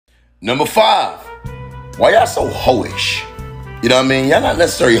Number 5, why y'all so hoish? You know what I mean? Y'all not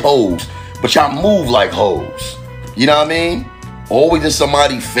necessarily hoes, but y'all move like hoes. You know what I mean? Always in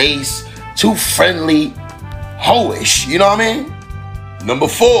somebody's face, too friendly, hoish. You know what I mean? Number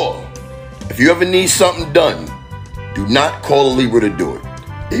 4, if you ever need something done, do not call a Libra to do it.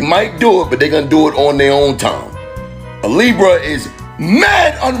 They might do it, but they're going to do it on their own time. A Libra is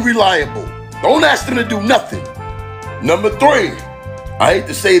mad unreliable. Don't ask them to do nothing. Number 3, I hate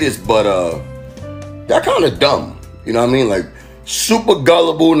to say this, but y'all kind of dumb. You know what I mean? Like, super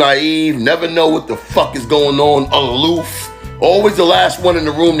gullible, naive, never know what the fuck is going on, aloof. Always the last one in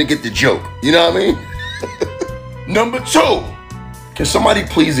the room to get the joke. You know what I mean? Number 2, can somebody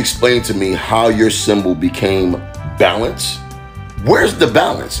please explain to me how your symbol became balance? Where's the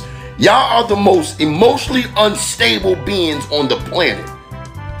balance? Y'all are the most emotionally unstable beings on the planet.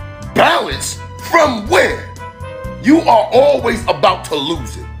 Balance from where? You are always about to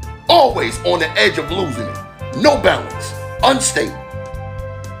lose it. Always on the edge of losing it. No balance. Unstable.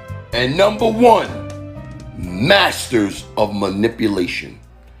 And number 1, masters of manipulation.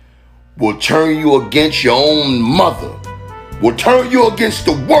 Will turn you against your own mother. Will turn you against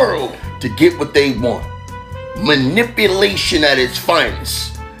the world to get what they want. Manipulation at its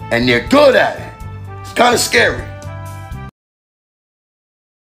finest. And they're good at it. It's kind of scary.